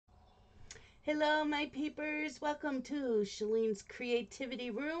Hello, my peepers. Welcome to Shalene's Creativity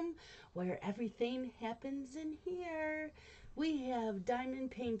Room, where everything happens in here. We have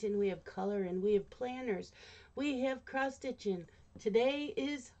diamond painting, we have coloring, we have planners, we have cross stitching. Today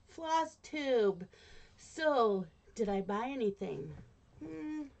is Flosstube. So, did I buy anything?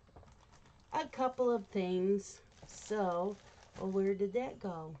 A couple of things. So, well, where did that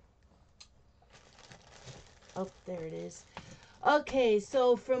go? Oh, there it is. Okay,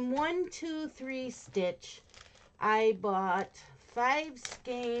 so from 123 Stitch, I bought 5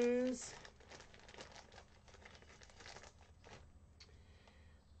 skeins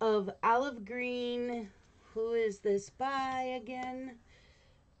of olive green. Who is this by again?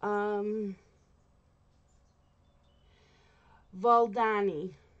 Valdani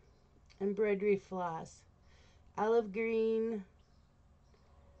embroidery floss. Olive green,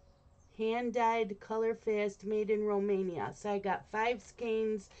 hand dyed, color fast, made in Romania. So I got 5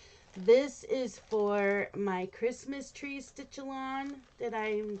 skeins. This is for my Christmas tree stitch-along that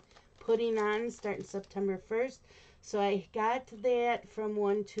I'm putting on starting September 1st. So I got that from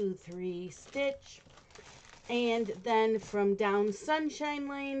 123 Stitch. And then from Down Sunshine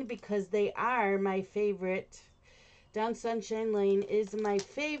Lane, because they are my favorite. Down Sunshine Lane is my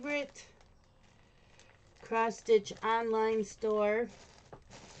favorite cross-stitch online store.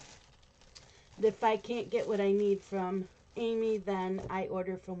 If I can't get what I need from Amy, then I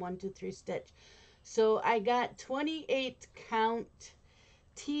order from 123 Stitch. So I got 28 count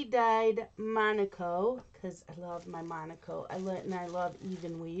tea-dyed Monaco, because I love my Monaco. I love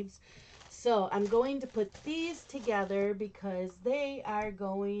even weaves. So I'm going to put these together because they are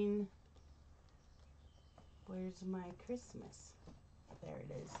going... Where's my Christmas? There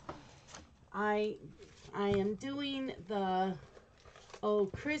it is. I am doing the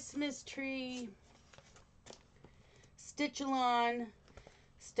Christmas tree stitch-along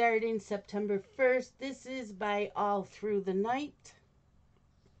starting September 1st. This is by All Through the Night.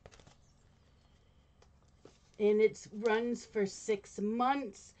 And it runs for 6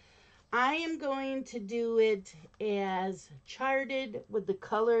 months. I am going to do it as charted with the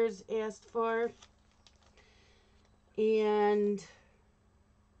colors asked for. And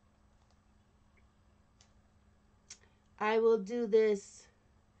I will do this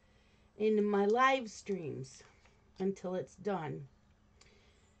in my live streams until it's done.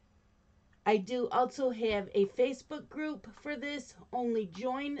 I do also have a Facebook group for this. Only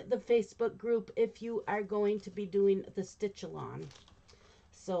join the Facebook group if you are going to be doing the stitch-along.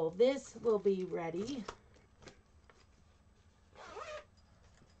 So this will be ready.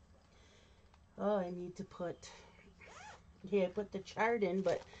 Oh, I need to put... Yeah, I put the chart in,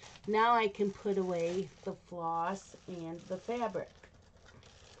 but now I can put away the floss and the fabric.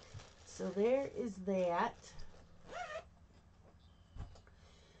 So there is that.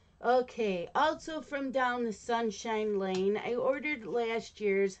 Okay, also from Down the Sunshine Lane, I ordered last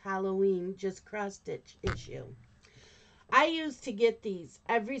year's Halloween just cross-stitch issue. I used to get these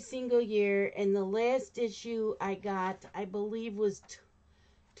every single year, and the last issue I got, I believe, was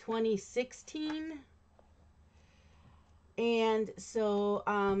 2016. And so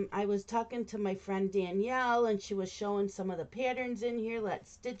I was talking to my friend Danielle, and she was showing some of the patterns in here.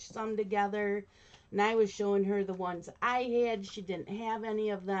 Let's stitch some together. And I was showing her the ones I had. She didn't have any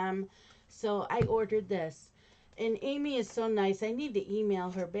of them. So I ordered this. And Amy is so nice. I need to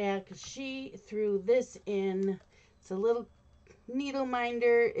email her back. She threw this in. It's a little needle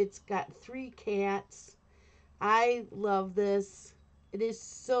minder. It's got 3 cats. I love this. It is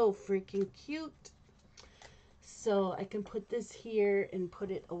so freaking cute. So I can put this here and put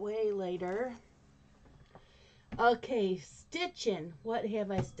it away later. Okay, stitching. What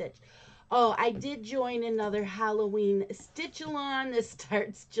have I stitched? Oh, I did join another Halloween stitch-along. This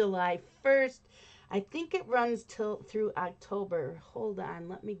starts July 1st. I think it runs through October. Hold on,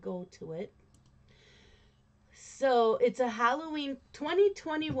 let me go to it. So it's a Halloween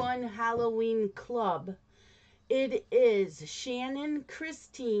 2021 Halloween club. It is Shannon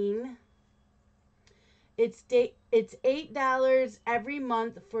Christine. It's $8 every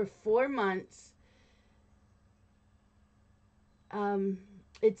month for 4 months.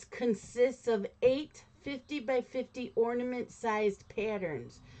 It consists of 8 50 by 50 ornament-sized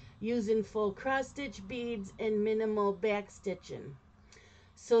patterns using full cross-stitch beads and minimal back stitching.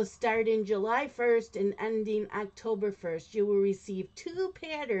 So starting July 1st and ending October 1st, you will receive 2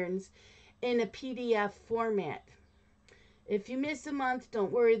 patterns in a PDF format. If you miss a month,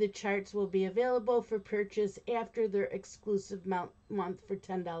 don't worry, the charts will be available for purchase after their exclusive month for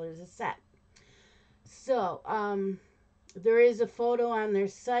 $10 a set. So, there is a photo on their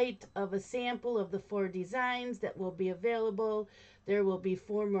site of a sample of the 4 designs that will be available. there will be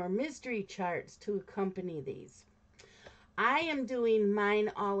 4 more mystery charts to accompany these. I am doing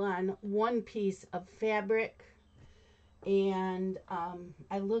mine all on one piece of fabric, and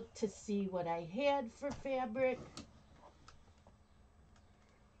I looked to see what I had for fabric,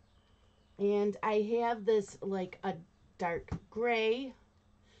 and I have this like a dark gray,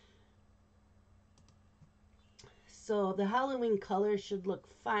 so the Halloween color should look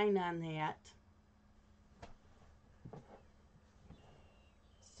fine on that.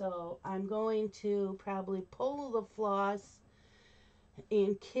 So I'm going to probably pull the floss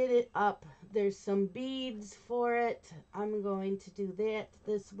and kit it up. There's some beads for it. I'm going to do that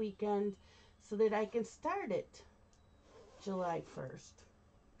this weekend so that I can start it July 1st.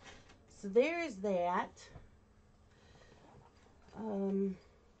 So there's that.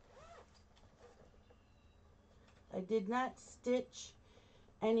 I did not stitch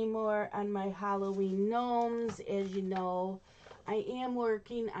anymore on my Halloween gnomes. As you know, I am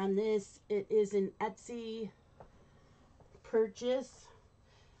working on this. It is an Etsy purchase.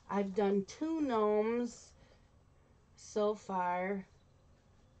 I've done 2 gnomes so far.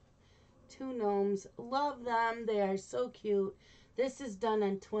 2 gnomes. Love them. They are so cute. This is done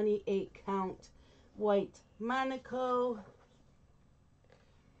on 28 count white Monaco.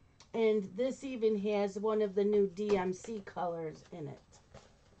 And this even has one of the new DMC colors in it.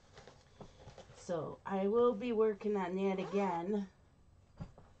 So I will be working on that again.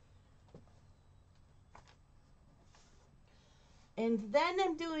 And then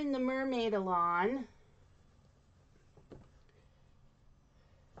I'm doing the mermaid along.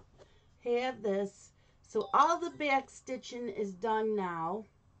 Have this. So all the back stitching is done now.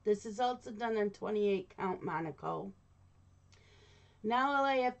 This is also done on 28 count Monaco. Now all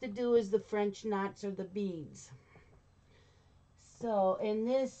I have to do is the French knots or the beads. So, and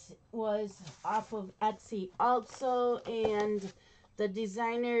this was off of Etsy also, and the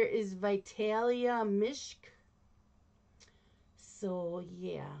designer is Vitalia Mishk. So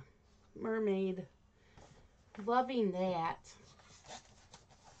yeah, mermaid, loving that.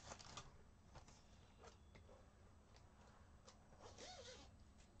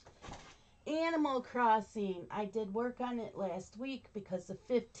 Animal Crossing, I did work on it last week because the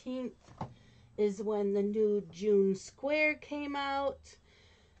 15th is when the new June Square came out.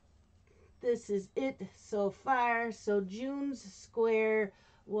 This is it so far. So June's Square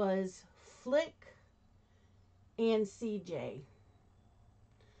was Flick and CJ.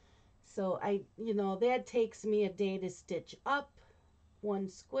 So that takes me a day to stitch up one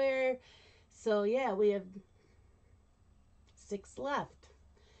square. So yeah, we have 6 left.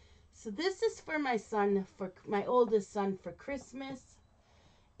 So this is for my son, for my oldest son, for Christmas.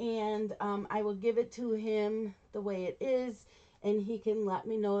 And I will give it to him the way it is. And he can let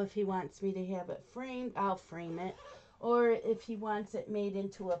me know if he wants me to have it framed. I'll frame it. Or if he wants it made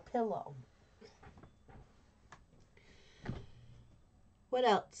into a pillow. What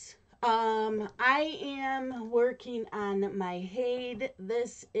else? I am working on my Hade.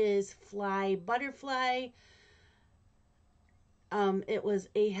 This is Fly Butterfly. It was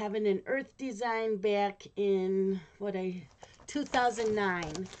a Heaven and Earth design back in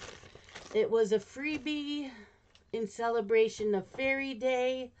 2009. It was a freebie in celebration of Fairy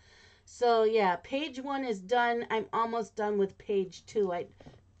Day. So yeah, page 1 is done. I'm almost done with page 2.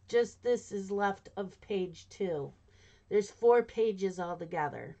 This is left of page 2. There's 4 pages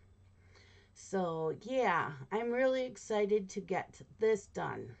altogether. So yeah, I'm really excited to get this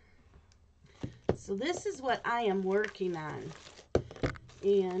done. So this is what I am working on.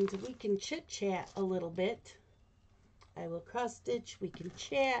 And we can chit chat a little bit. I will cross stitch, we can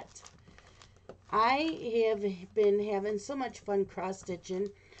chat. I have been having so much fun cross stitching,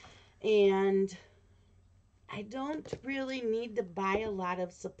 and I don't really need to buy a lot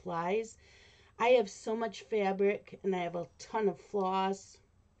of supplies. I have so much fabric and I have a ton of floss,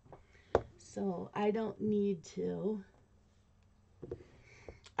 so I don't need to.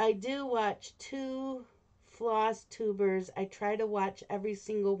 I do watch 2 floss tubers. I try to watch every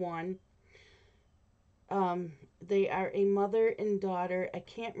single one. They are a mother and daughter. I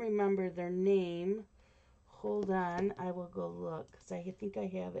can't remember their name. Hold on, I will go look because I think I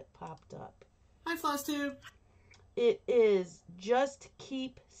have it popped up. Hi, Flosstube. It is Just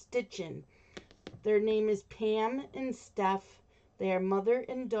Keep Stitching. Their name is Pam and Steph. They are mother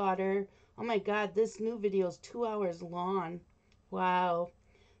and daughter. Oh my God, this new video is 2 hours long. Wow.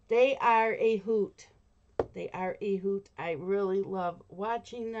 They are a hoot. They are a hoot. I really love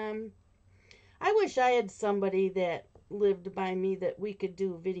watching them. I wish I had somebody that lived by me that we could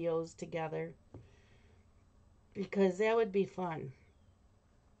do videos together, because that would be fun.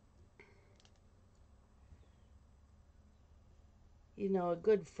 a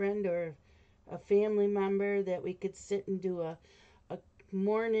good friend or a family member that we could sit and do a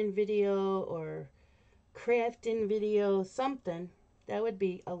morning video or crafting video, something. That would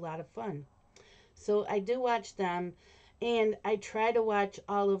be a lot of fun. So I do watch them, and I try to watch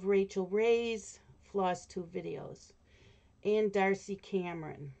all of Rachel Ray's Flosstube videos and Darcy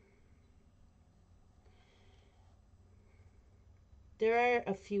Cameron. There are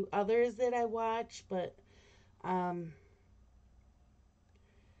a few others that I watch, but I'm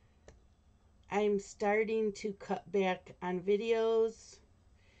starting to cut back on videos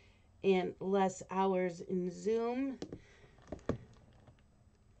and less hours in Zoom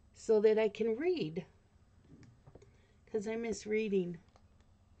so that I can read, because I miss reading.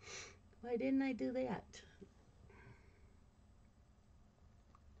 Why didn't I do that?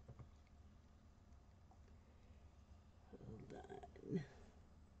 Hold on.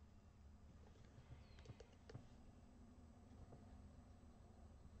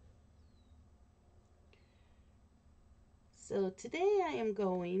 So today I am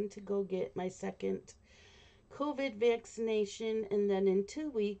going to go get my second COVID vaccination, and then in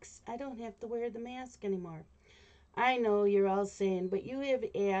 2 weeks I don't have to wear the mask anymore. I know you're all saying, but you have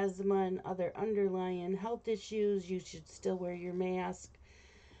asthma and other underlying health issues. You should still wear your mask.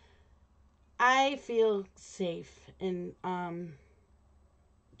 I feel safe, and I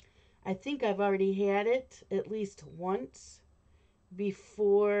think I've already had it at least once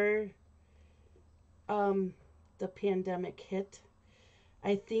before the pandemic hit.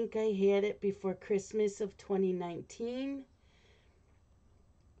 I think I had it before Christmas of 2019,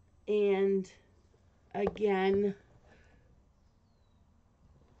 and again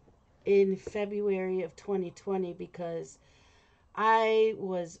in February of 2020, because I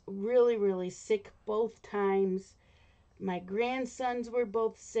was really, really sick both times. My grandsons were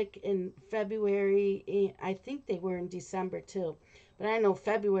both sick in February. I think they were in December too. But I know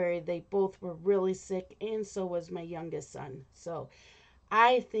February they both were really sick, and so was my youngest son. So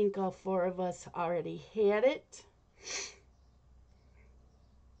I think all four of us already had it.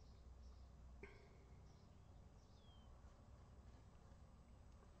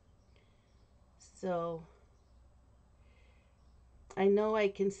 So I know I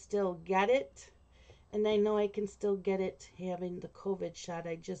can still get it. And I know I can still get it having the COVID shot.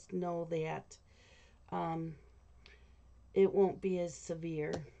 I just know that it won't be as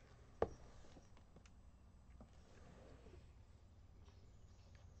severe.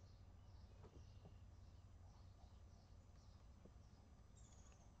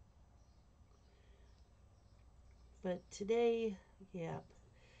 But today, yeah,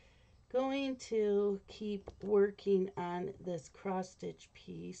 going to keep working on this cross stitch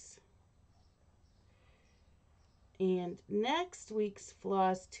piece. And next week's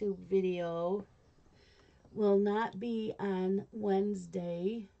Flosstube video will not be on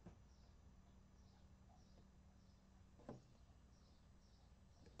Wednesday.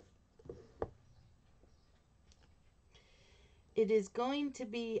 It is going to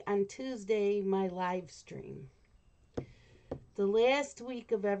be on Tuesday, my live stream. The last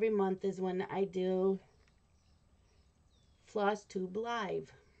week of every month is when I do Flosstube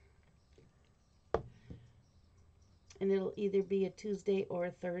Live. And it'll either be a Tuesday or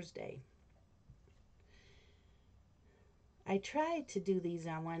a Thursday. I tried to do these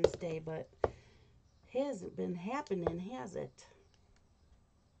on Wednesday, but hasn't been happening, has it?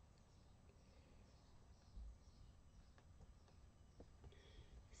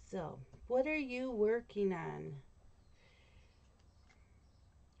 So, what are you working on?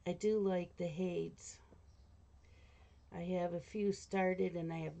 I do like the Hades. I have a few started,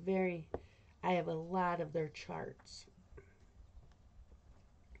 and I have a lot of their charts.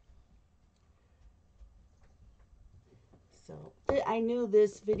 So I knew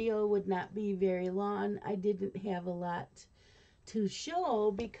this video would not be very long. I didn't have a lot to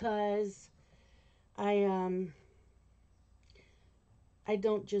show because I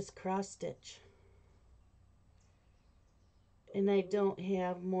don't just cross stitch. And I don't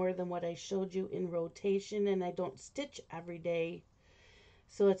have more than what I showed you in rotation, and I don't stitch every day.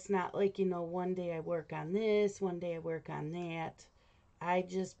 So it's not like, one day I work on this, one day I work on that. I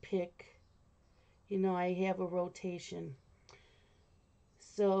just pick, I have a rotation.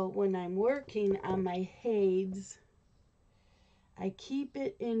 So when I'm working on my Hades, I keep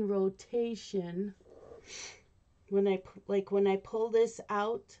it in rotation. When I pull this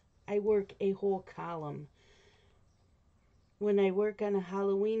out, I work a whole column. When I work on a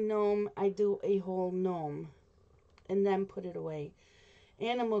Halloween gnome, I do a whole gnome and then put it away.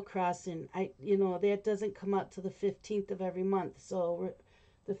 Animal Crossing, that doesn't come out till the 15th of every month. So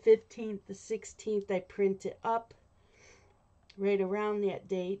the 15th, the 16th, I print it up, right around that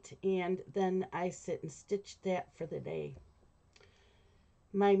date, and then I sit and stitch that for the day.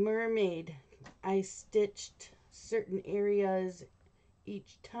 My mermaid, I stitched certain areas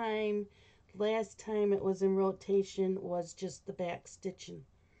each time. Last time it was in rotation was just the back stitching.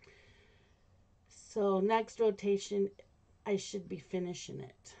 So next rotation I should be finishing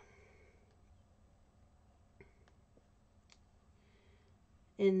it.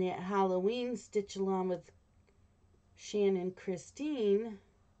 In that Halloween stitch along with Shannon Christine,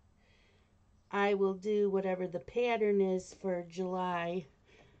 I will do whatever the pattern is for July.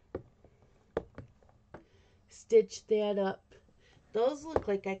 Stitch that up. Those look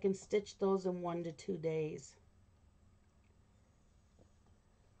like I can stitch those in 1 to 2 days.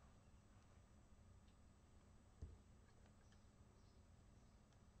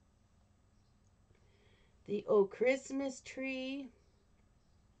 The Oh Christmas Tree,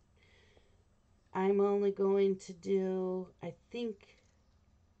 I'm only going to do, I think,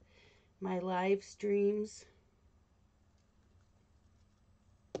 my live streams.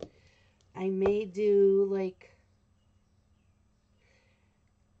 I may do like,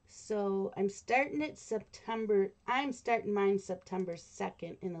 so I'm starting it September, I'm starting mine September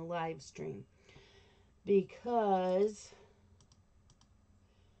 2nd in a live stream because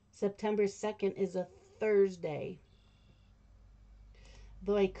September 2nd is a Thursday.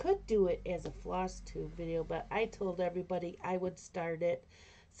 Though I could do it as a Flosstube video, but I told everybody I would start it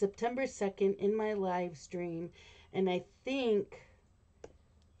September 2nd in my live stream, and I think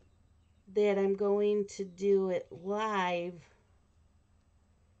that I'm going to do it live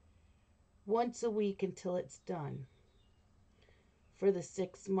once a week until it's done for the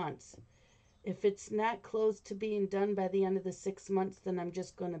 6 months. If it's not close to being done by the end of the 6 months, then I'm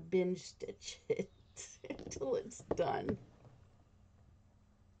just going to binge stitch it until it's done.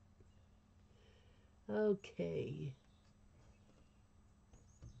 Okay.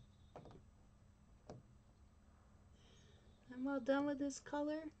 I'm all done with this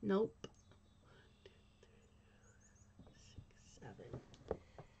color? Nope. 6, 7.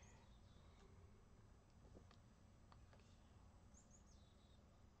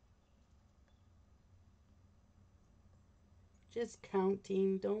 Just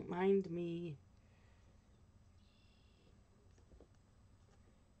counting, don't mind me.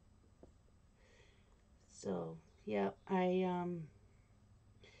 So, yep, I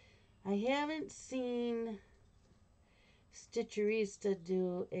haven't seen Stitcherista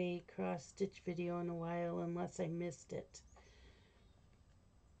do a cross stitch video in a while unless I missed it.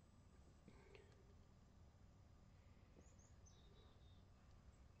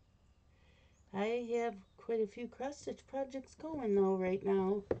 I have quite a few cross stitch projects going though right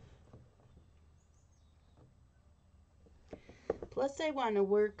now. Plus I want to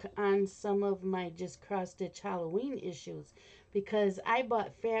work on some of my just cross stitch Halloween issues because I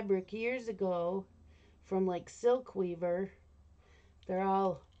bought fabric years ago from like Silk Weaver. They're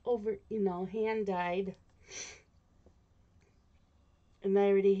all over, you know, hand dyed. And I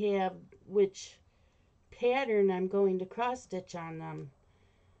already have which pattern I'm going to cross stitch on them.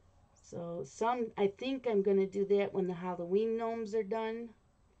 So I think I'm going to do that when the Halloween gnomes are done.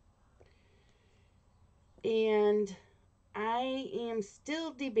 And I am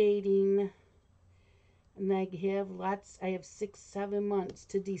still debating, and I have 6, 7 months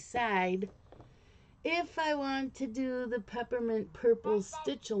to decide if I want to do the peppermint purple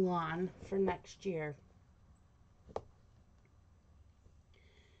stitch along for next year.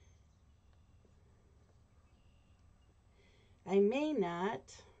 I may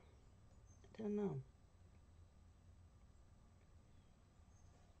not. I don't know.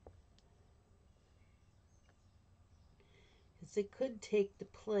 Because it could take the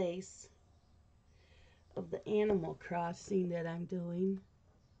place of the Animal Crossing that I'm doing.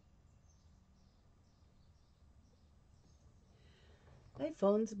 My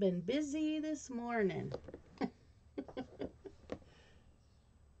phone's been busy this morning. 5.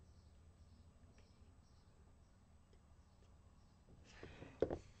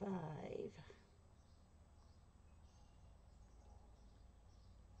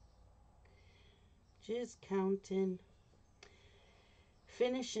 Just counting.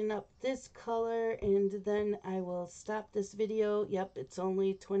 Finishing up this color, and then I will stop this video. Yep, it's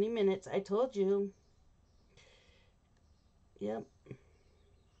only 20 minutes. I told you. Yep.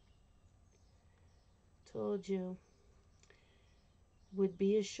 Told you. Would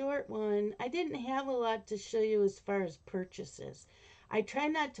be a short one. I didn't have a lot to show you as far as purchases. I try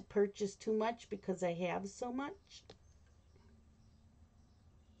not to purchase too much because I have so much.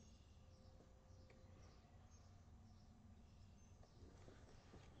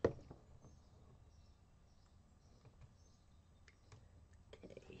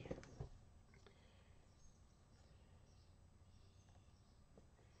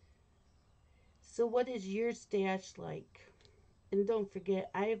 So what is your stash like? And don't forget,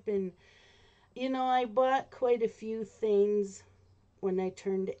 I have been, I bought quite a few things when I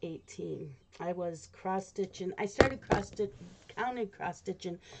turned 18. I was cross stitching. I started counted cross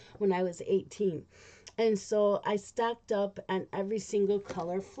stitching when I was 18. And so I stocked up on every single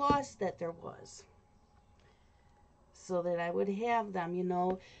color floss that there was so that I would have them,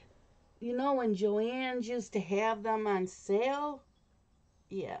 when Joann's used to have them on sale.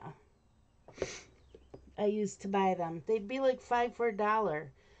 Yeah, I used to buy them. They'd be like 5 for $1.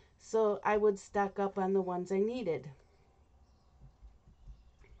 So I would stock up on the ones I needed.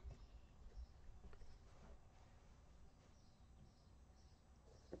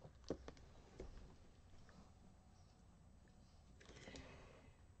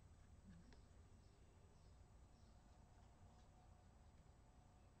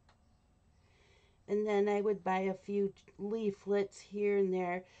 And then I would buy a few leaflets here and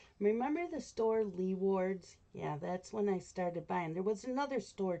there. Remember the store Lee Ward's? Yeah, that's when I started buying. There was another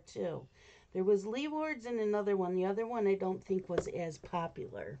store too. There was Lee Ward's and another one. The other one I don't think was as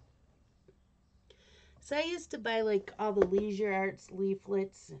popular. So I used to buy like all the Leisure Arts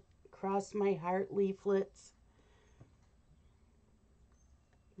leaflets, Cross My Heart leaflets.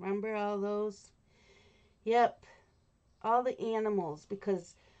 Remember all those? Yep, all the animals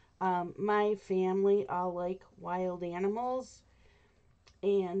because my family all like wild animals,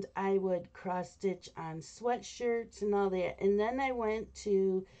 and I would cross stitch on sweatshirts and all that. And then I went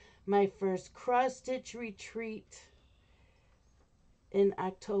to my first cross stitch retreat in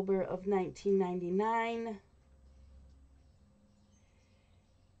October of 1999.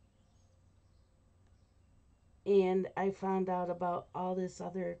 And I found out about all this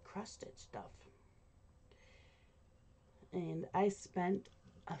other cross stitch stuff. And I spent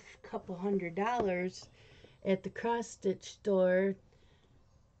a couple $100 at the cross stitch store.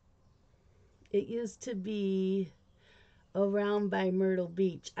 It used to be around by Myrtle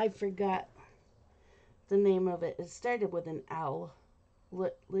Beach. I forgot the name of it. It started with an L.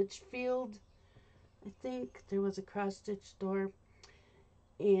 Litchfield, I think. There was a cross stitch store.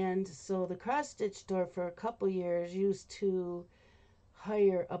 And so the cross stitch store for a couple years used to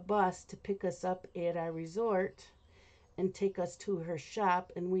hire a bus to pick us up at our resort and take us to her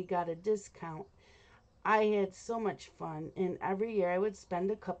shop, and we got a discount. I had so much fun, and every year I would spend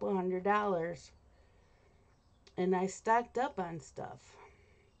a couple $100, and I stocked up on stuff.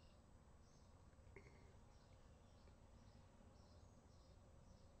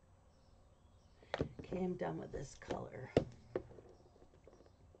 Okay, I'm done with this color.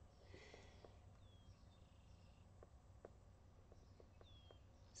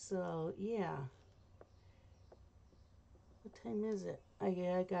 So, yeah. What time is it?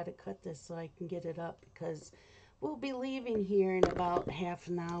 Yeah, I gotta cut this so I can get it up because we'll be leaving here in about half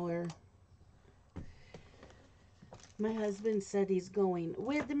an hour. My husband said he's going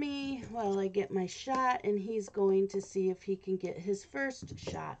with me while I get my shot, and he's going to see if he can get his first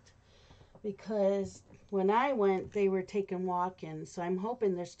shot. Because when I went, they were taking walk-ins, so I'm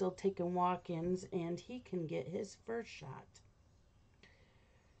hoping they're still taking walk-ins and he can get his first shot.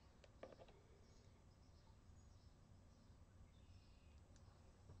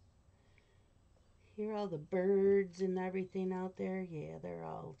 Hear all the birds and everything out there? Yeah, they're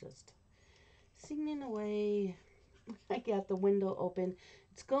all just singing away. I got the window open.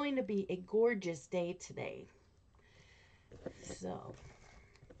 It's going to be a gorgeous day today. So,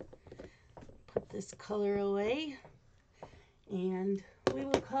 put this color away, and we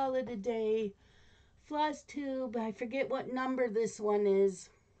will call it a day. Flosstube, I forget what number this one is,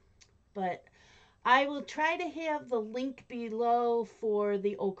 but I will try to have the link below for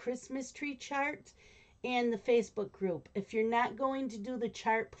the old Christmas tree chart and the Facebook group. If you're not going to do the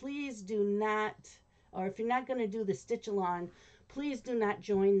chart, please do not, or if you're not going to do the stitch along, please do not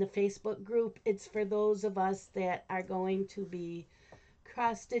join the Facebook group. It's for those of us that are going to be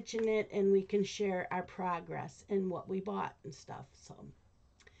cross stitching it, and we can share our progress and what we bought and stuff. So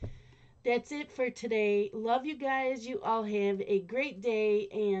that's it for today. Love you guys. You all have a great day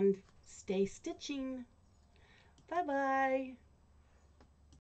and stay stitching. Bye bye.